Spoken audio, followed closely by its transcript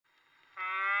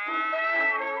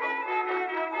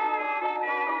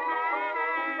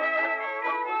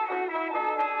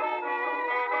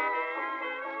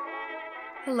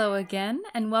Hello again,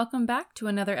 and welcome back to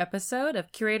another episode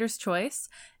of Curator's Choice,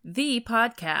 the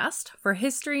podcast for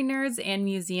history nerds and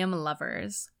museum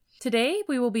lovers. Today,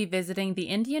 we will be visiting the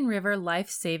Indian River Life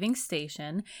Saving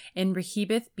Station in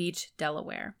Rehoboth Beach,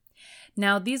 Delaware.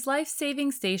 Now, these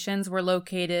life-saving stations were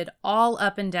located all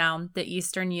up and down the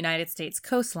eastern United States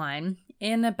coastline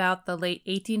in about the late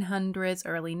 1800s,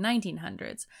 early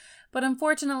 1900s, but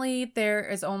unfortunately, there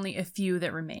is only a few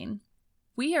that remain.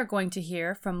 We are going to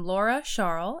hear from Laura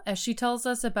Scharl as she tells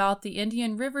us about the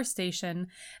Indian River Station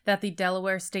that the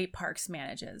Delaware State Parks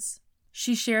manages.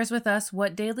 She shares with us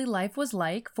what daily life was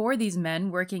like for these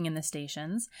men working in the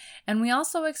stations, and we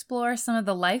also explore some of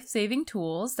the life-saving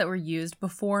tools that were used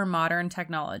before modern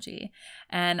technology.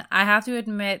 And I have to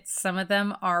admit, some of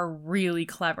them are really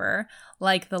clever,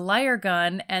 like the lyre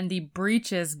gun and the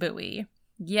breeches buoy.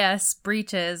 Yes,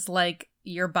 breeches, like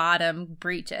your bottom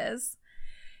breeches.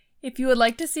 If you would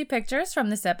like to see pictures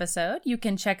from this episode, you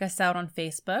can check us out on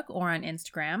Facebook or on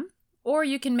Instagram, or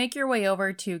you can make your way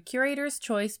over to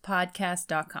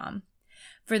curatorschoicepodcast.com.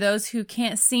 For those who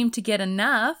can't seem to get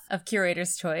enough of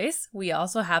Curator's Choice, we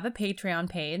also have a Patreon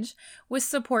page with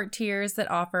support tiers that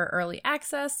offer early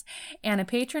access and a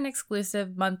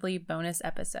patron-exclusive monthly bonus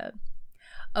episode.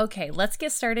 Okay, let's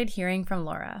get started hearing from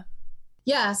Laura.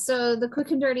 Yeah, so the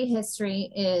quick and dirty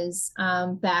history is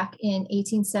back in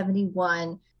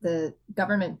 1871, the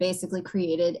government basically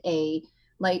created a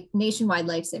nationwide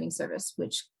life-saving service,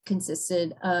 which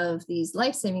consisted of these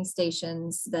life-saving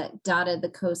stations that dotted the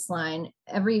coastline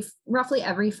roughly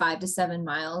every 5 to 7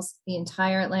 miles, the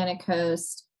entire Atlantic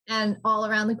coast, and all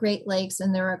around the Great Lakes,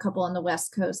 and there were a couple on the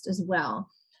West Coast as well.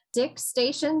 Dick's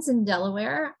stations in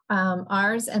Delaware,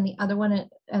 ours and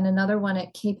another one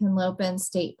at Cape Henlopen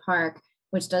State Park,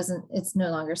 it's no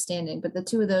longer standing, but the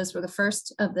two of those were the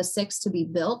first of the 6 to be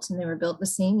built, and they were built the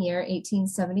same year,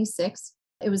 1876.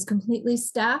 It was completely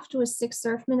staffed with 6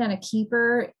 surfmen and a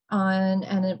keeper and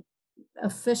an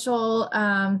official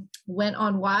went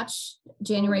on watch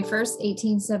January 1st,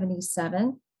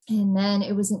 1877. And then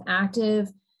it was an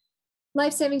active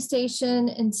life-saving station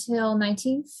until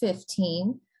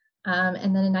 1915. And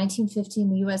then in 1915,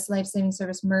 the U.S. Life-Saving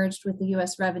Service merged with the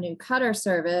U.S. Revenue Cutter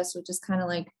Service, which is kind of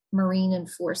like Marine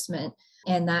enforcement,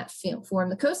 and that formed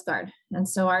the Coast Guard. And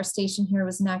so our station here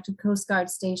was an active Coast Guard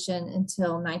station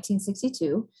until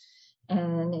 1962.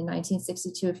 And in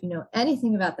 1962, if you know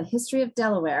anything about the history of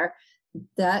Delaware,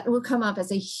 that will come up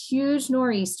as a huge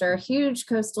nor'easter, huge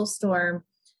coastal storm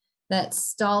that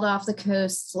stalled off the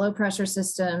coast, low pressure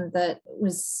system that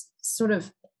was sort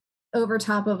of over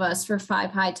top of us for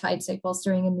 5 high tide cycles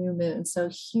during a new moon. So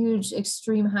huge,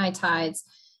 extreme high tides.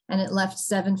 And it left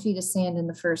 7 feet of sand in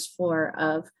the first floor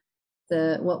of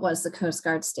what was the Coast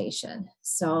Guard station.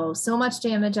 So much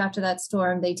damage after that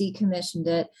storm, they decommissioned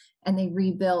it and they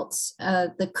rebuilt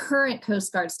the current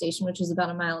Coast Guard station, which is about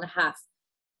 1.5 miles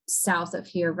south of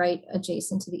here, right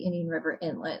adjacent to the Indian River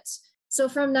Inlet. So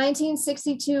from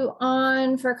 1962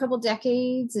 on, for a couple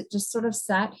decades, it just sort of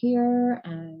sat here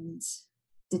and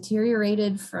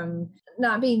deteriorated from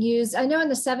not being used. I know in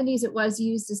the 70s it was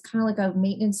used as kind of like a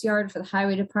maintenance yard for the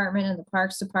highway department and the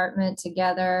parks department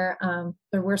together.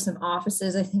 There were some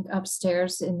offices, I think,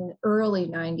 upstairs in the early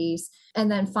 90s.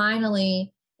 And then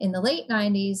finally, in the late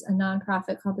 90s, a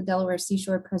nonprofit called the Delaware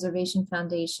Seashore Preservation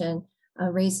Foundation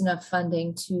raised enough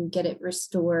funding to get it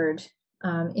restored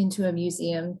into a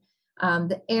museum.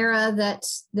 The era that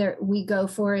we go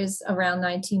for is around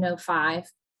 1905.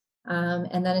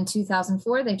 And then in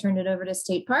 2004, they turned it over to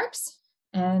State Parks,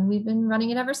 and we've been running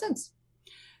it ever since.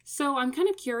 So I'm kind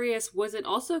of curious, was it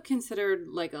also considered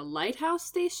like a lighthouse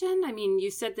station? I mean, you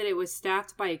said that it was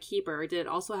staffed by a keeper. Did it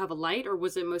also have a light, or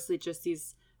was it mostly just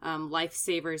these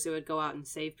lifesavers who would go out and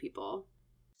save people?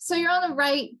 So you're on the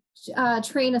right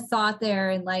train of thought there,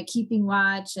 and like keeping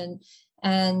watch and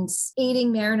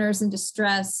aiding mariners in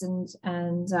distress,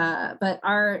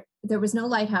 but there was no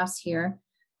lighthouse here.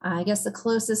 I guess the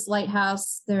closest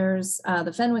lighthouse, there's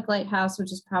the Fenwick Lighthouse,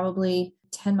 which is probably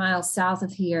 10 miles south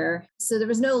of here. So there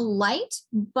was no light,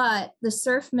 but the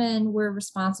surfmen were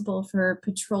responsible for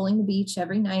patrolling the beach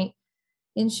every night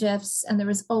in shifts. And there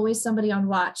was always somebody on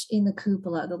watch in the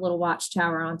cupola, the little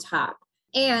watchtower on top.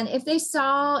 And if they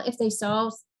saw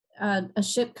a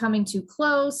ship coming too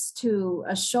close to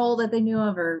a shoal that they knew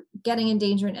of or getting in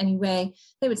danger in any way,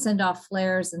 they would send off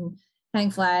flares and hang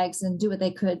flags and do what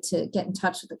they could to get in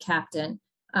touch with the captain.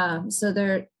 So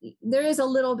there is a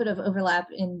little bit of overlap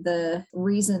in the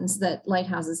reasons that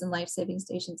lighthouses and life-saving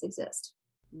stations exist.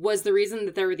 Was the reason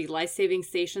that there were the life-saving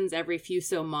stations every few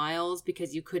so miles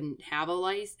because you couldn't have a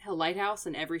lighthouse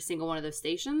in every single one of those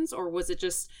stations? Or was it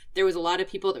just there was a lot of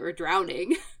people that were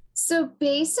drowning? So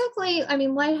basically, I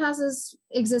mean, lighthouses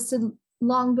existed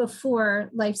long before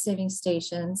life-saving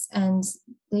stations, and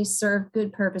they served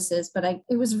good purposes. But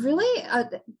it was really,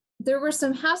 there were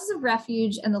some houses of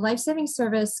refuge, and the life-saving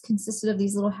service consisted of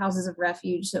these little houses of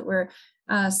refuge that were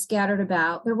scattered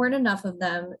about. There weren't enough of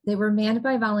them. They were manned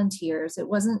by volunteers. It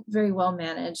wasn't very well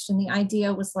managed. And the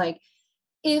idea was like,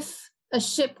 if a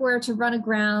ship were to run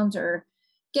aground or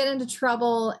get into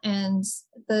trouble and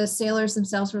the sailors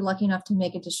themselves were lucky enough to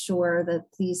make it to shore, that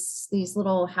these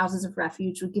little houses of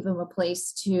refuge would give them a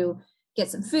place to get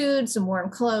some food, some warm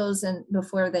clothes, and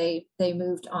before they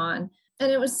moved on.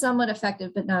 And it was somewhat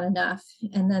effective, but not enough.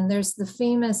 And then there's the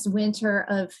famous winter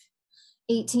of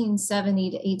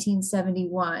 1870 to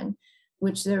 1871,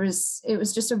 which it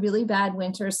was just a really bad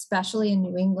winter, especially in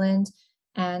New England.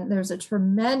 And there was a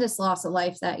tremendous loss of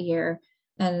life that year.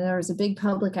 And there was a big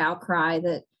public outcry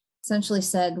that essentially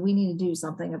said, we need to do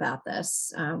something about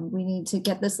this. We need to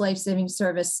get this life-saving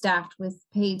service staffed with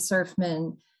paid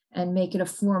surfmen and make it a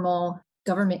formal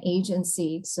government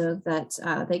agency so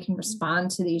that they can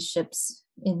respond to these ships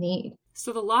in need.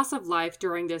 So the loss of life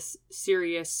during this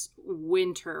serious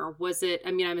winter, was it,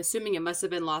 I mean, I'm assuming it must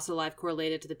have been loss of life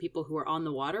correlated to the people who were on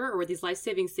the water, or were these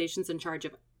life-saving stations in charge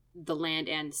of the land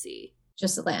and sea?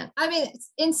 Just the land. I mean,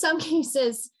 in some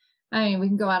cases, we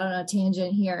can go out on a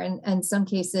tangent here. And in some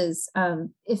cases,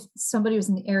 if somebody was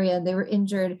in the area and they were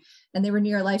injured and they were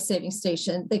near a life-saving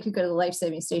station, they could go to the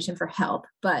life-saving station for help.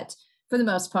 But for the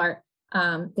most part,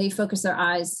 they focus their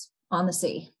eyes on the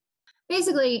sea.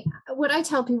 Basically, what I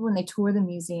tell people when they tour the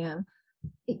museum,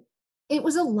 it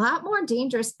was a lot more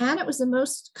dangerous, and it was the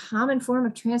most common form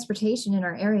of transportation in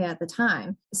our area at the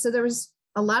time. So there was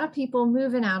a lot of people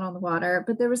moving out on the water,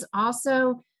 but there was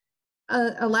also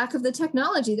a lack of the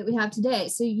technology that we have today.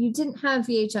 So you didn't have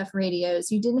VHF radios,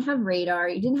 you didn't have radar,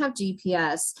 you didn't have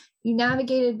GPS, you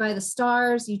navigated by the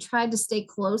stars, you tried to stay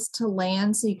close to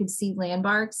land so you could see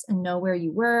landmarks and know where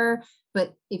you were.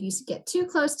 But if you get too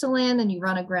close to land, then you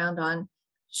run aground on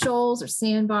shoals or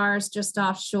sandbars just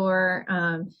offshore.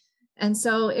 And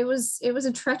so it was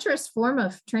a treacherous form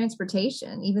of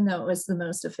transportation, even though it was the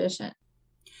most efficient.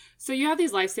 So you have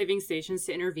these life-saving stations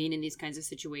to intervene in these kinds of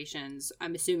situations,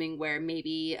 I'm assuming, where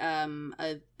maybe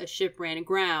a ship ran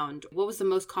aground. What was the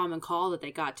most common call that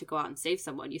they got to go out and save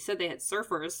someone? You said they had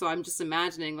surfers, so I'm just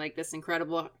imagining like this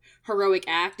incredible heroic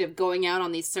act of going out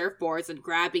on these surfboards and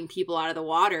grabbing people out of the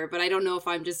water, but I don't know if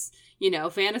I'm just,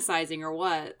 fantasizing or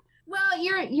what. Well,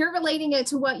 you're relating it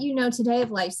to what you know today of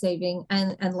life-saving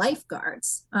and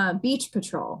lifeguards, beach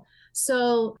patrol.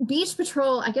 So beach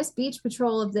patrol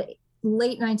of the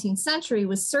late 19th century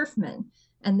was surfmen,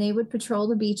 and they would patrol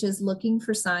the beaches looking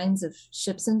for signs of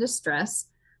ships in distress.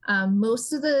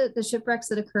 Most of the shipwrecks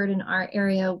that occurred in our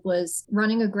area was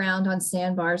running aground on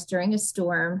sandbars during a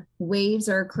storm. Waves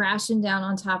are crashing down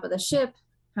on top of the ship,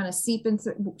 kind of seeping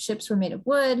through. Ships were made of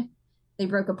wood. They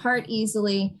broke apart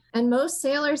easily, and most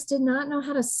sailors did not know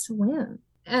how to swim.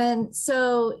 And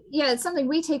so, it's something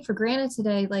we take for granted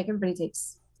today. Like everybody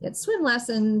takes swim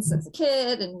lessons as a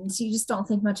kid, and so you just don't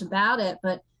think much about it.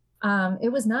 But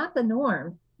it was not the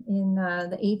norm in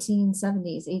the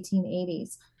 1870s,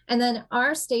 1880s. And then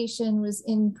our station was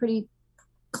in pretty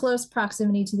close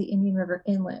proximity to the Indian River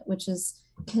Inlet, which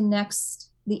connects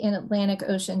the Atlantic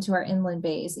Ocean to our inland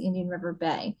bays, the Indian River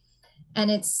Bay. And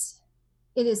it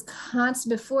is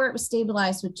constant. Before it was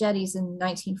stabilized with jetties in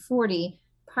 1940,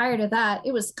 prior to that,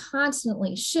 it was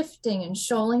constantly shifting and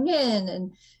shoaling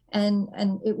in,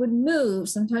 and it would move.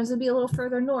 Sometimes it'd be a little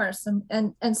further north.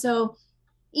 And so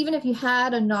even if you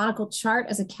had a nautical chart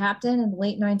as a captain in the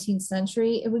late 19th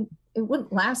century, it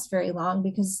wouldn't last very long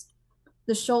because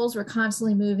the shoals were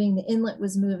constantly moving, the inlet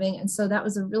was moving. And so that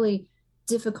was a really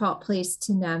difficult place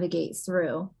to navigate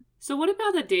through. So what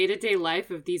about the day-to-day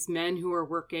life of these men who are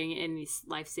working in these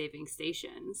life-saving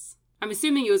stations? I'm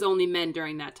assuming it was only men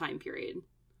during that time period.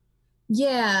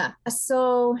 Yeah.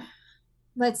 So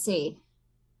let's see.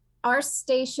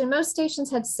 Most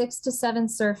stations had 6 to 7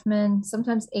 surfmen,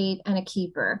 sometimes 8, and a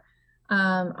keeper.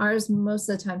 Ours most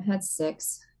of the time had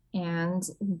 6, and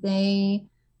they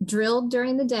drilled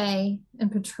during the day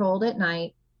and patrolled at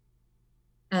night.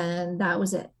 And that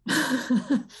was it.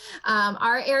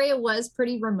 Our area was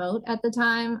pretty remote at the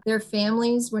time. Their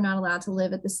families were not allowed to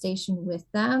live at the station with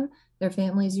them. Their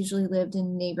families usually lived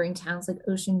in neighboring towns like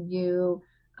Ocean View,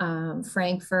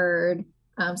 Frankfurt,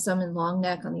 some in Long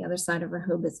Neck on the other side of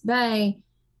Rehoboth Bay.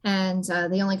 And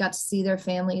they only got to see their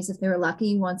families, if they were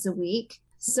lucky, once a week.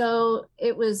 So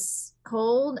it was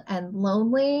cold and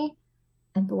lonely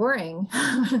and boring,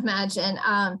 I would imagine.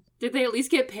 Did they at least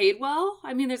get paid well?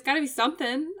 I mean, there's got to be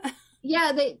something.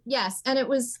 Yeah, yes, and it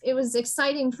was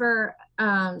exciting for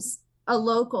a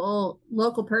local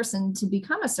person to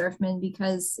become a surfman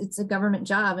because it's a government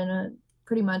job in a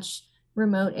pretty much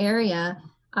remote area.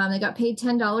 They got paid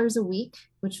 $10 a week,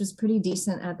 which was pretty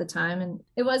decent at the time, and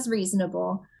it was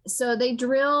reasonable. So they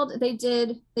drilled. They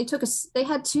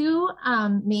had two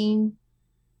main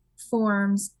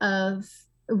forms of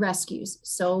rescues.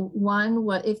 So one,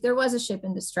 what if there was a ship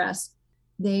in distress,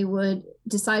 they would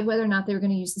decide whether or not they were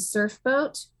going to use the surf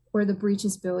boat or the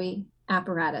breeches buoy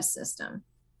apparatus system.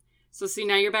 So see,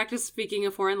 now you're back to speaking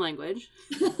a foreign language.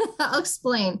 I'll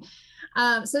explain.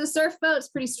 So the surf boat's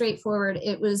pretty straightforward.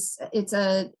 It's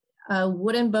a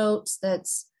wooden boat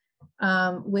that's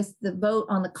with the boat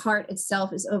on the cart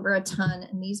itself is over a ton.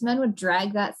 And these men would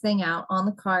drag that thing out on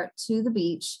the cart to the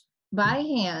beach by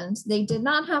hand. They did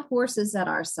not have horses at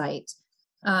our site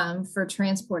for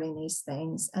transporting these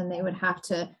things. And they would have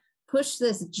to push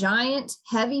this giant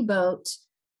heavy boat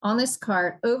on this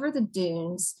cart over the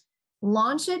dunes,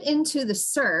 launch it into the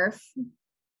surf,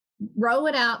 row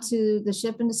it out to the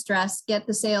ship in distress, get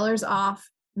the sailors off,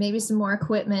 maybe some more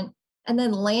equipment, and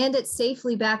then land it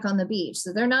safely back on the beach.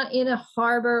 So they're not in a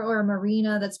harbor or a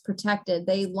marina that's protected.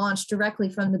 They launch directly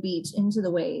from the beach into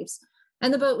the waves.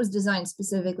 And the boat was designed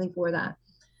specifically for that.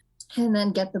 And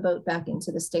then get the boat back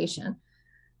into the station.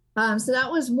 So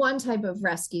that was one type of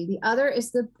rescue. The other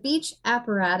is the beach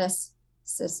apparatus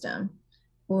system,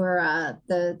 or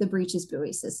the breeches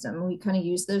buoy system. We kind of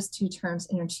use those two terms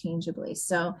interchangeably.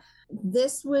 So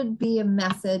this would be a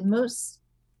method. Most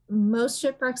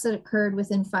shipwrecks that occurred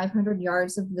within 500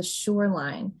 yards of the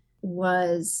shoreline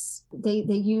was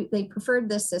they preferred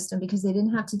this system because they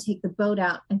didn't have to take the boat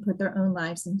out and put their own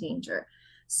lives in danger.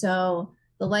 So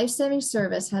the life-saving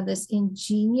service had this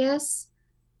ingenious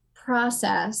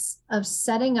process of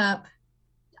setting up,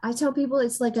 I tell people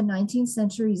it's like a 19th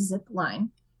century zip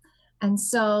line. And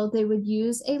so they would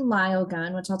use a Lyle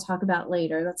gun, which I'll talk about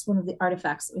later. That's one of the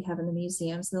artifacts that we have in the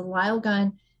museum. So the Lyle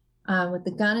gun with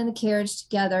the gun and the carriage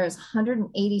together is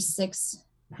 186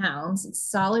 pounds. It's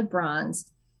solid bronze.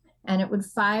 And it would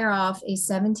fire off a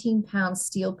 17-pound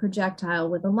steel projectile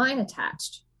with a line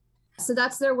attached. So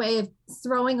that's their way of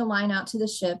throwing a line out to the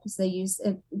ship. They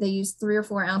use 3 or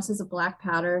 4 ounces of black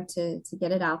powder to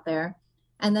get it out there.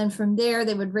 And then from there,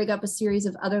 they would rig up a series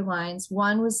of other lines.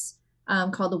 One was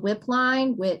called the whip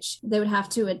line, which they would have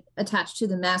to attach to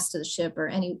the mast of the ship or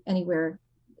anywhere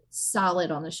solid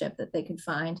on the ship that they could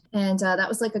find. And that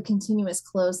was like a continuous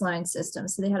clothesline system.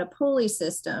 So they had a pulley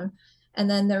system. And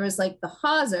then there was like the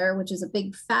hawser, which is a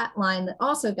big fat line that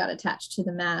also got attached to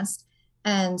the mast.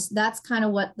 And that's kind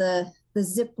of what the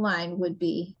zip line would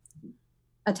be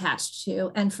attached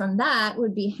to. And from that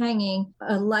would be hanging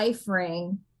a life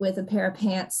ring with a pair of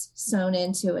pants sewn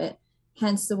into it,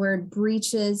 hence the word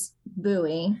breeches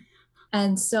buoy.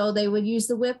 And so they would use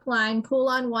the whip line, pull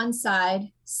on one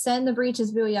side, send the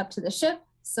breeches buoy up to the ship.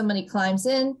 Somebody climbs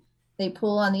in, they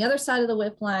pull on the other side of the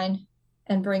whip line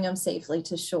and bring them safely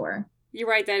to shore. You're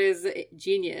right. That is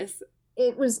genius.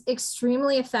 It was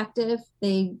extremely effective.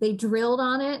 They drilled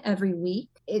on it every week.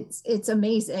 It's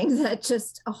amazing that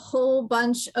just a whole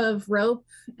bunch of rope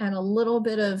and a little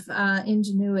bit of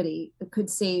ingenuity could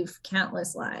save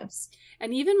countless lives.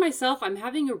 And even myself, I'm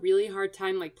having a really hard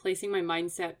time like placing my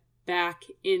mindset back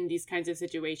in these kinds of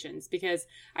situations, because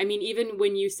I mean, even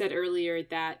when you said earlier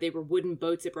that they were wooden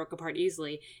boats that broke apart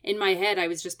easily, in my head I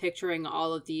was just picturing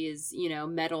all of these,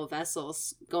 metal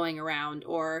vessels going around.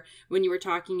 Or when you were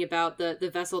talking about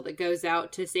the vessel that goes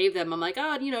out to save them, I'm like,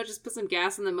 oh, just put some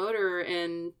gas in the motor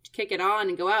and kick it on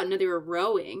and go out. No, they were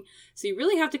rowing. So you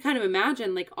really have to kind of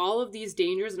imagine like all of these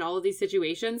dangers and all of these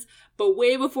situations, but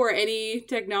way before any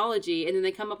technology, and then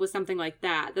they come up with something like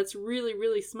that. That's really,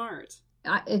 really smart.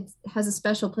 It has a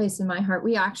special place in my heart.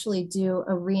 We actually do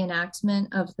a reenactment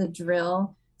of the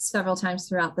drill several times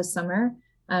throughout the summer.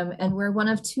 And we're one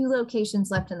of 2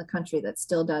 locations left in the country that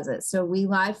still does it. So we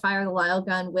live fire the Lyle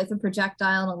gun with a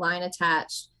projectile and a line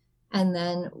attached. And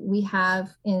then we have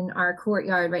in our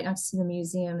courtyard right next to the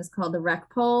museum is called the wreck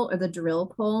pole or the drill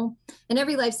pole. And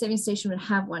every life-saving station would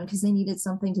have one because they needed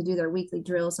something to do their weekly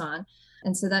drills on.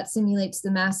 And so that simulates the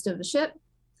mast of the ship.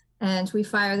 And we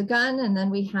fire the gun, and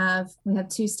then we have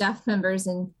 2 staff members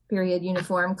in period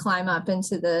uniform climb up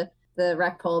into the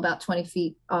wreck pole about 20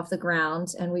 feet off the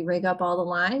ground, and we rig up all the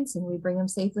lines and we bring them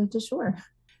safely to shore.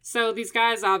 So these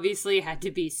guys obviously had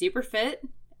to be super fit,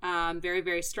 very,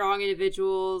 very strong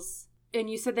individuals. And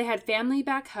you said they had family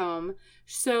back home.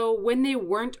 So when they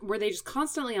weren't, were they just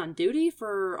constantly on duty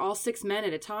for all 6 men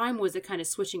at a time? Was it kind of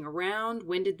switching around?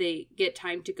 When did they get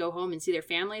time to go home and see their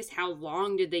families? How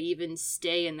long did they even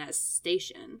stay in that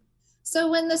station? So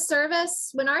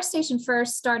when our station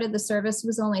first started, the service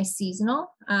was only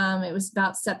seasonal. It was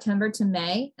about September to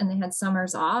May, and they had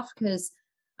summers off because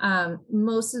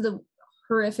most of the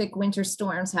horrific winter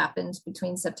storms happened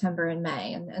between September and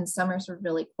May, and summers were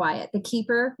really quiet. The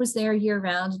keeper was there year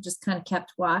round and just kind of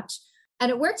kept watch. And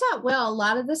it worked out well. A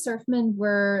lot of the surfmen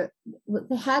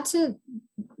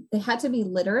they had to be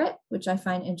literate, which I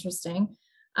find interesting.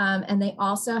 And they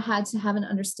also had to have an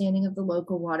understanding of the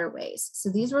local waterways. So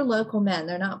these were local men.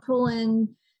 They're not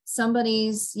pulling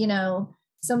somebody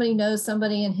knows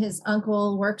somebody and his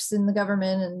uncle works in the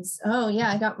government and, oh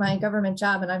yeah, I got my government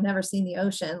job and I've never seen the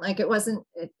ocean. Like it wasn't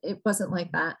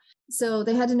like that. So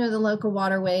they had to know the local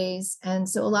waterways. And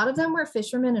so a lot of them were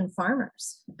fishermen and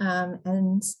farmers.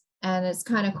 And it's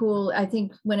kind of cool. I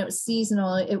think when it was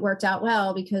seasonal, it worked out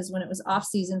well because when it was off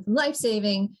season from life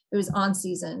saving, it was on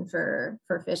season for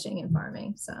fishing and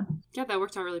farming. So yeah, that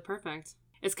worked out really perfect.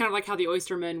 It's kind of like how the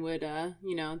oystermen would,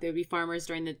 they would be farmers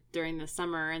during the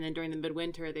summer, and then during the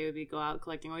midwinter, they would go out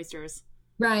collecting oysters.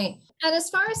 Right. And as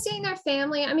far as seeing their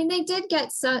family, I mean, they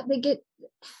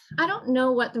I don't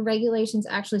know what the regulations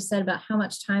actually said about how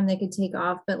much time they could take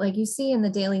off, but like you see in the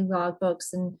daily log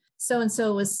books, and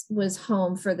so was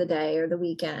home for the day or the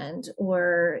weekend,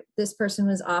 or this person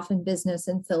was off in business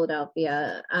in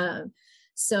Philadelphia.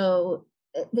 So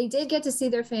they did get to see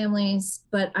their families,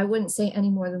 but I wouldn't say any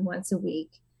more than once a week.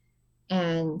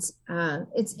 And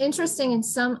it's interesting in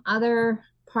some other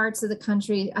parts of the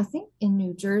country, I think in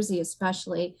New Jersey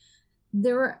especially,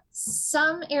 there were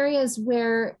some areas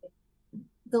where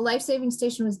the life-saving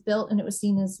station was built and it was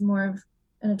seen as more of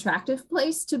an attractive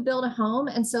place to build a home.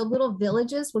 And so little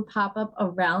villages would pop up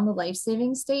around the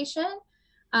life-saving station.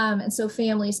 And so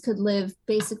families could live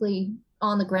basically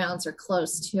on the grounds or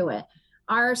close to it.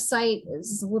 Our site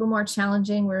is a little more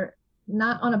challenging. We're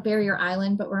not on a barrier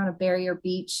island, but we're on a barrier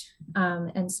beach.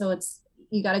 And so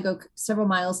you got to go several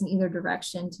miles in either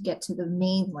direction to get to the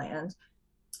mainland.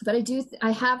 But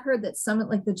I have heard that some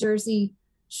like the Jersey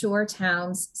Shore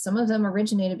towns, some of them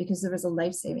originated because there was a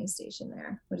life-saving station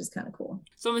there, which is kind of cool.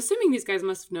 So I'm assuming these guys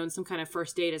must have known some kind of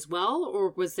first aid as well,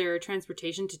 or was there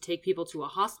transportation to take people to a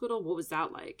hospital? What was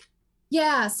that like?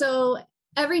 Yeah, so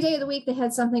every day of the week they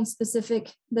had something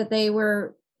specific that they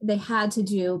had to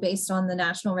do based on the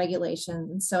national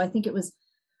regulations. And so I think it was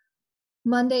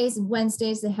Mondays and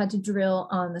Wednesdays they had to drill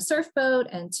on the surf boat,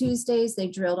 and Tuesdays they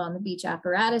drilled on the beach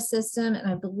apparatus system.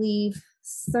 And I believe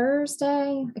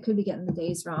Thursday, I could be getting the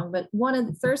days wrong, but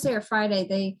Thursday or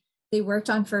Friday they worked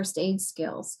on first aid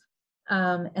skills.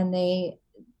 And the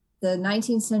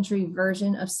 19th century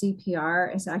version of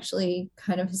CPR is actually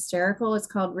kind of hysterical. It's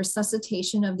called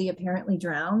resuscitation of the apparently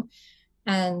drowned.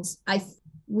 And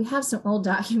we have some old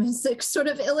documents that sort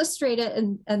of illustrate it.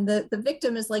 And the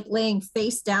victim is like laying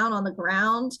face down on the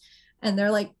ground, and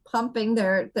they're like pumping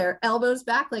their elbows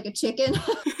back like a chicken.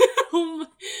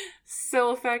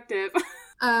 So effective.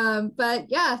 But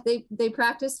yeah, they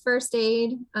practiced first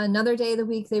aid. Another day of the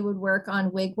week, they would work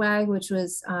on wigwag, which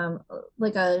was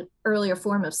like a earlier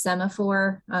form of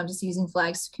semaphore, just using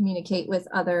flags to communicate with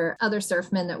other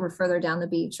surfmen that were further down the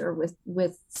beach or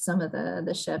with some of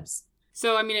the ships.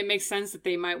 So, I mean, it makes sense that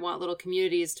they might want little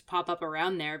communities to pop up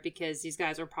around there because these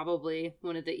guys are probably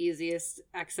one of the easiest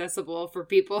accessible for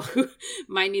people who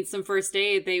might need some first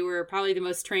aid. They were probably the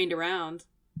most trained around.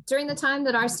 During the time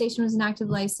that our station was an active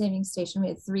life-saving station, we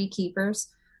had 3 keepers,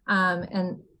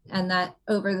 and that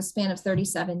over the span of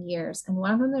 37 years. And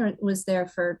one of them was there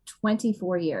for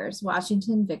 24 years,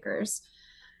 Washington Vickers.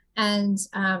 And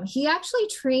he actually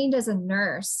trained as a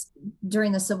nurse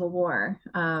during the Civil War.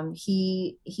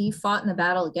 He fought in the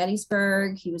Battle of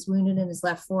Gettysburg. He was wounded in his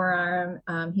left forearm.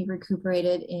 He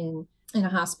recuperated in a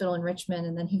hospital in Richmond,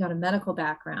 and then he got a medical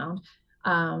background.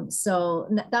 So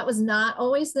that was not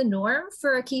always the norm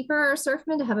for a keeper or a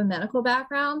surfman to have a medical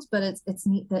background, but it's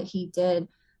neat that he did.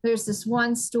 There's this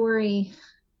one story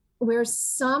where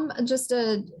somebody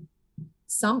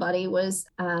was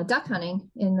duck hunting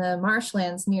in the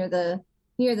marshlands near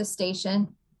the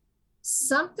station.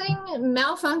 Something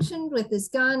malfunctioned with his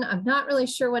gun. I'm not really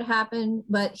sure what happened,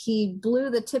 but he blew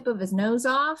the tip of his nose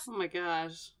off. Oh my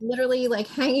gosh. Literally like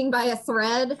hanging by a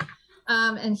thread.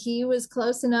 And he was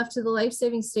close enough to the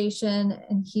life-saving station,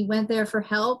 and he went there for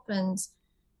help. And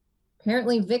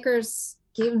apparently Vickers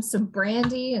gave him some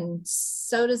brandy and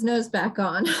sewed his nose back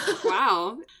on.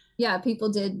 Wow. yeah,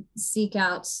 people did seek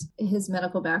out his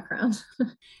medical background.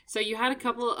 So you had a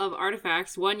couple of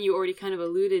artifacts. One you already kind of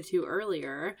alluded to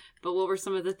earlier, but what were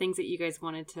some of the things that you guys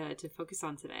wanted to focus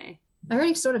on today? I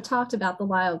already sort of talked about the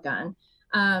Lyle gun.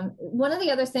 One of the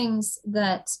other things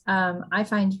that I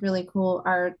find really cool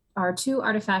are two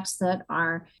artifacts that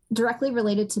are directly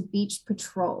related to beach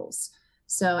patrols.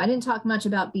 So I didn't talk much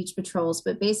about beach patrols,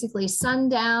 but basically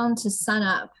sundown to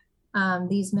sunup,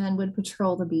 these men would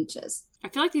patrol the beaches. I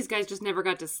feel like these guys just never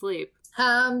got to sleep.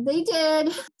 They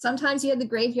did. Sometimes you had the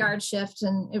graveyard shift,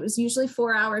 and it was usually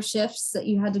 4-hour shifts that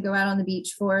you had to go out on the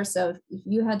beach for. So if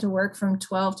you had to work from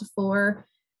 12 to 4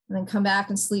 and then come back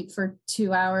and sleep for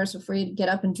 2 hours before you get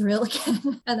up and drill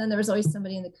again. And then there was always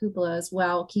somebody in the cupola as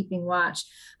well, keeping watch.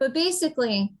 But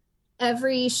basically,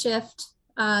 every shift,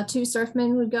 2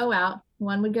 surfmen would go out.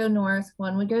 One would go north,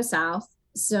 one would go south.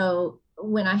 So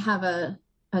when I have a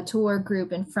tour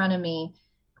group in front of me,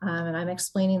 and I'm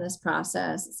explaining this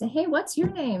process, I say, hey, what's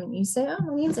your name? And you say, oh,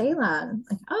 my name's Ayla. I'm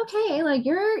like, okay, Ayla,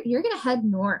 you're going to head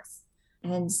north.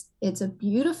 And it's a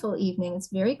beautiful evening. It's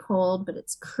very cold, but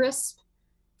it's crisp,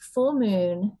 full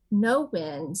moon, no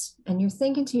wind. And you're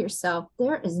thinking to yourself,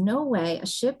 there is no way a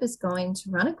ship is going to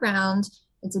run aground.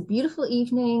 It's a beautiful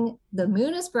evening. The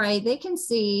moon is bright. They can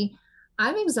see.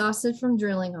 I'm exhausted from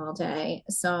drilling all day.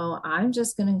 So I'm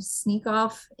just going to sneak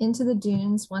off into the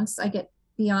dunes once I get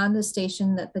beyond the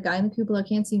station that the guy in the cupola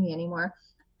can't see me anymore,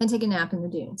 and take a nap in the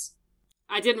dunes.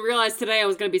 I didn't realize today I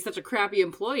was going to be such a crappy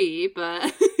employee,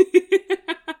 but...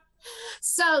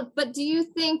 So, but do you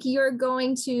think you're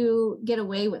going to get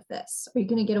away with this? Are you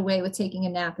going to get away with taking a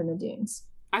nap in the dunes?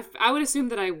 I would assume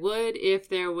that I would if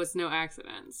there was no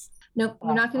accidents. Nope,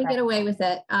 you're not going to get away with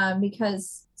it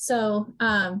because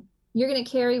you're going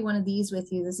to carry one of these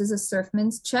with you. This is a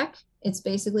surfman's check. It's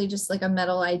basically just like a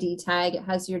metal ID tag. It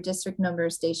has your district number,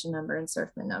 station number, and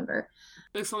surfman number.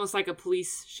 Looks almost like a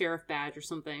police sheriff badge or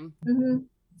something. Mm-hmm.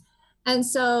 And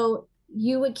so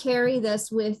you would carry this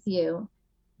with you.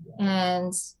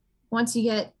 And once you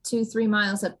get 2-3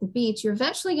 miles up the beach, you're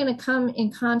eventually going to come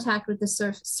in contact with the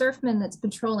surfman that's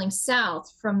patrolling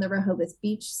south from the Rehoboth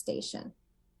Beach station.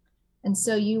 And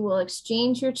so you will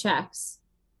exchange your checks.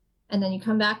 And then you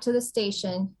come back to the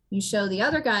station. You show the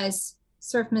other guy's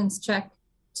surfman's check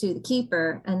to the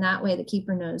keeper, and that way the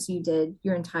keeper knows you did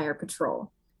your entire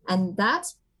patrol. And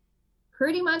that's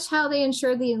pretty much how they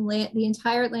ensured the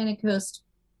entire Atlantic coast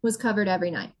was covered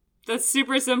every night. That's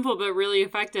super simple but really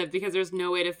effective because there's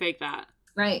no way to fake that.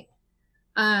 Right.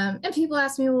 And people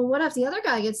ask me, well, what if the other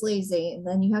guy gets lazy? And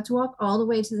then you have to walk all the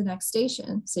way to the next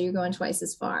station, so you're going twice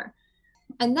as far.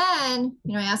 And then,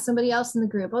 I asked somebody else in the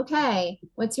group, okay,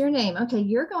 what's your name? Okay,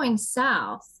 you're going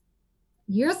south.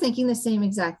 You're thinking the same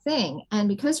exact thing. And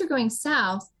because you're going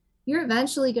south, you're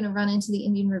eventually going to run into the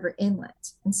Indian River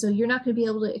Inlet. And so you're not going to be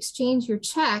able to exchange your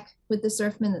check with the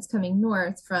surfman that's coming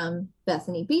north from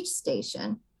Bethany Beach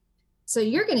Station. So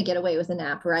you're going to get away with a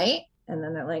nap, right? And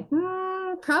then they're like,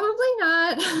 probably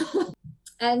not.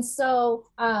 And so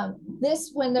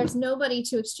when there's nobody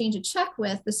to exchange a check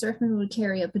with, the surfman would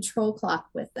carry a patrol clock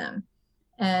with them.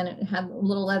 And it had a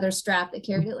little leather strap that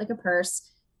carried it like a purse.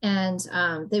 And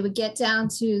they would get down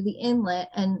to the inlet,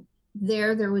 and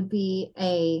there would be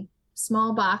a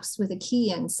small box with a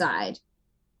key inside.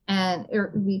 And it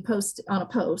would be posted on a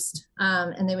post.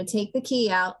 And they would take the key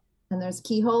out, and there's a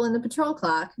keyhole in the patrol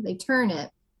clock. They turn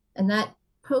it, and that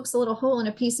pokes a little hole in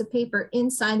a piece of paper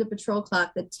inside the patrol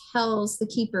clock that tells the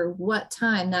keeper what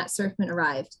time that surfman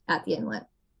arrived at the inlet.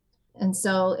 And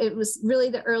so it was really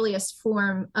the earliest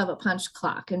form of a punch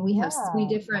clock. And we have 3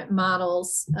 different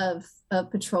models of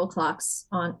patrol clocks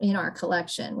in our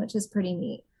collection, which is pretty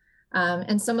neat.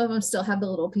 And some of them still have the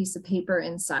little piece of paper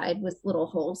inside with little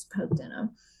holes poked in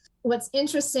them. What's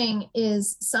interesting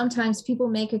is sometimes people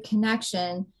make a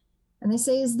connection and they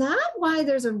say, is that why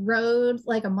there's a road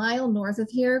like a mile north of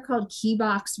here called Key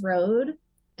Box Road?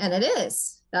 And it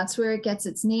is. That's where it gets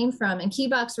its name from. And Key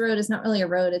Box Road is not really a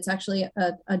road. It's actually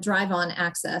a drive-on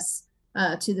access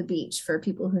to the beach for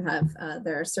people who have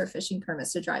their surf fishing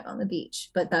permits to drive on the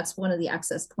beach. But that's one of the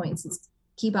access points. It's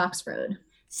Key Box Road.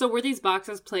 So were these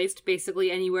boxes placed basically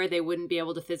anywhere they wouldn't be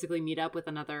able to physically meet up with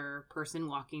another person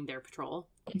walking their patrol?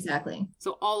 Exactly.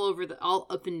 So all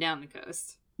up and down the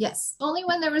coast. Yes. Only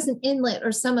when there was an inlet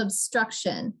or some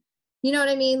obstruction. You know what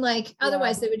I mean? Like,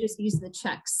 otherwise they would just use the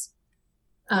checks.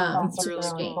 That's really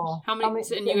cool. How many,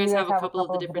 and you guys have a couple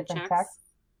of the different checks?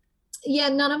 Yeah,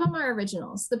 none of them are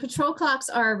originals. The patrol clocks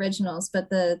are originals,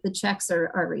 but the checks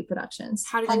are reproductions.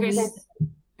 How did you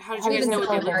guys know what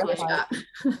they looked like?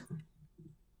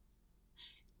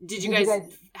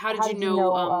 How did you know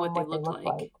what they looked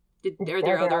like? Are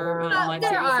there other life-saving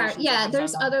there are, stations? yeah.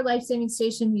 There's other life-saving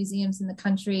station museums in the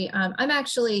country. I'm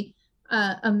actually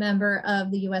a member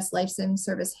of the U.S. Life-Saving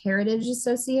Service Heritage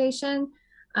Association.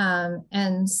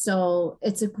 And so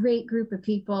it's a great group of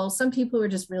people. Some people are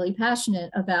just really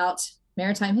passionate about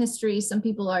maritime history. Some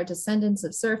people are descendants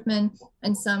of surfmen,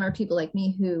 and some are people like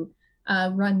me who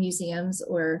run museums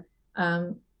or,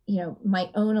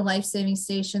 might own a life-saving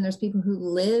station. There's people who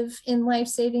live in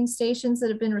life-saving stations that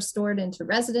have been restored into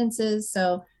residences.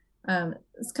 So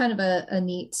it's kind of a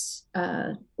neat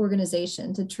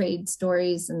organization to trade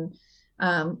stories and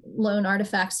loan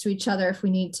artifacts to each other if we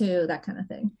need to, that kind of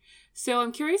thing. So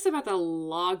I'm curious about the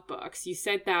logbooks. You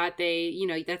said that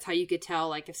that's how you could tell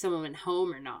like if someone went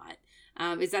home or not.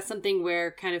 Is that something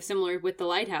where kind of similar with the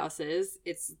lighthouses,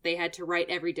 they had to write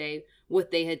every day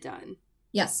what they had done?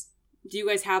 Yes. Do you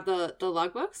guys have the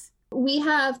logbooks? We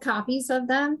have copies of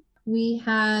them.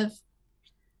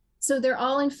 So they're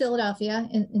all in Philadelphia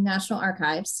in National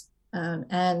Archives.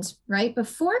 And right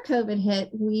before COVID hit,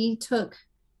 we took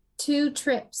 2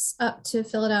 trips up to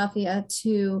Philadelphia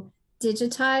to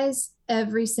digitize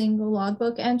every single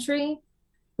logbook entry.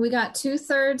 We got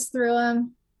 2/3 through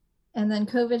them, and then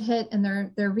COVID hit, and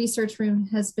their research room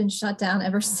has been shut down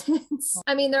ever since.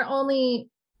 I mean, they're only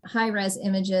high-res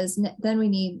images.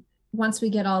 Then once we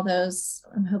get all those,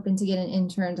 I'm hoping to get an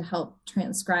intern to help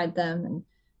transcribe them and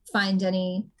find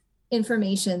any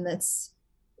information that's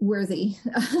worthy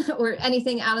or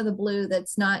anything out of the blue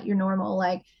that's not your normal.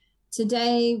 Like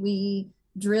today we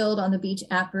drilled on the beach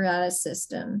apparatus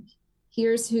system.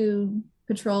 Here's who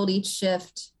patrolled each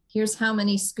shift. Here's how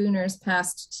many schooners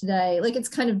passed today. Like it's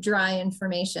kind of dry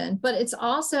information, but it's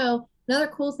also another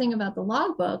cool thing about the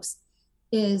logbooks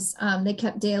is they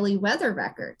kept daily weather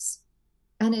records.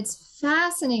 And it's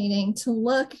fascinating to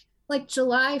look like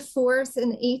July 4th in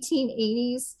the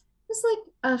 1880s. It's like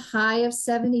a high of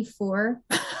 74.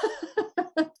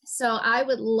 So I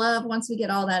would love, once we get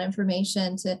all that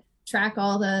information, to track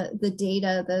all the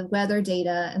data, the weather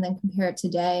data, and then compare it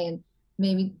today and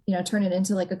maybe, turn it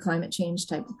into like a climate change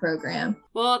type of program.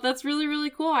 Well, that's really, really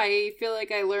cool. I feel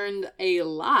like I learned a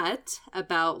lot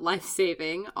about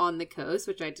life-saving on the coast,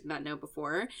 which I did not know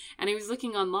before. And I was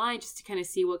looking online just to kind of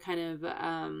see what kind of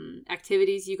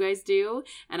activities you guys do.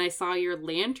 And I saw your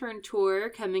lantern tour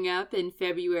coming up in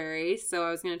February. So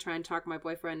I was going to try and talk my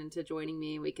boyfriend into joining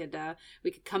me. We could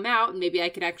come out and maybe I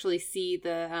could actually see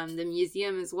the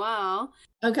museum as well.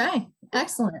 Okay,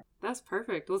 excellent. That's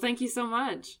perfect. Well, thank you so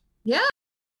much. Yeah.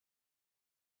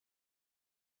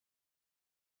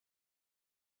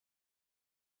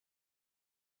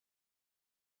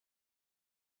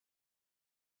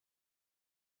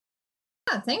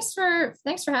 Thanks for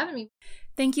having me.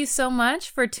 Thank you so much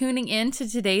for tuning in to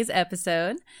today's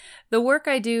episode. The work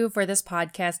I do for this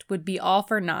podcast would be all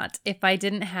for naught if I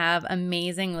didn't have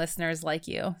amazing listeners like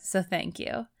you. So thank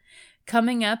you.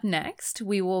 Coming up next,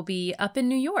 we will be up in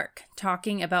New York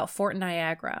talking about Fort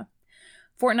Niagara.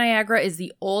 Fort Niagara is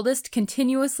the oldest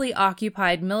continuously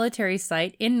occupied military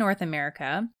site in North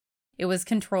America. It was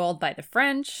controlled by the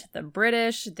French, the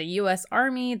British, the U.S.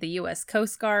 Army, the U.S.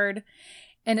 Coast Guard,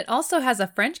 and it also has a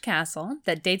French castle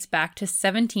that dates back to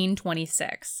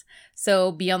 1726.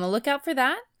 So be on the lookout for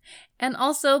that. And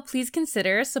also, please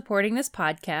consider supporting this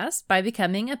podcast by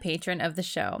becoming a patron of the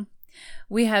show.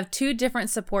 We have 2 different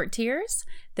support tiers.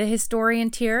 The historian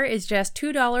tier is just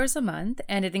 $2 a month,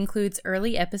 and it includes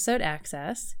early episode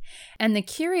access. And the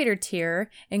curator tier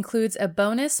includes a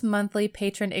bonus monthly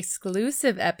patron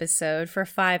exclusive episode for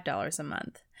 $5 a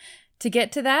month. To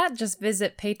get to that, just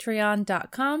visit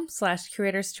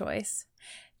patreon.com/curatorschoice.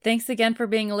 Thanks again for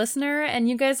being a listener, and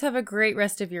you guys have a great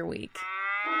rest of your week.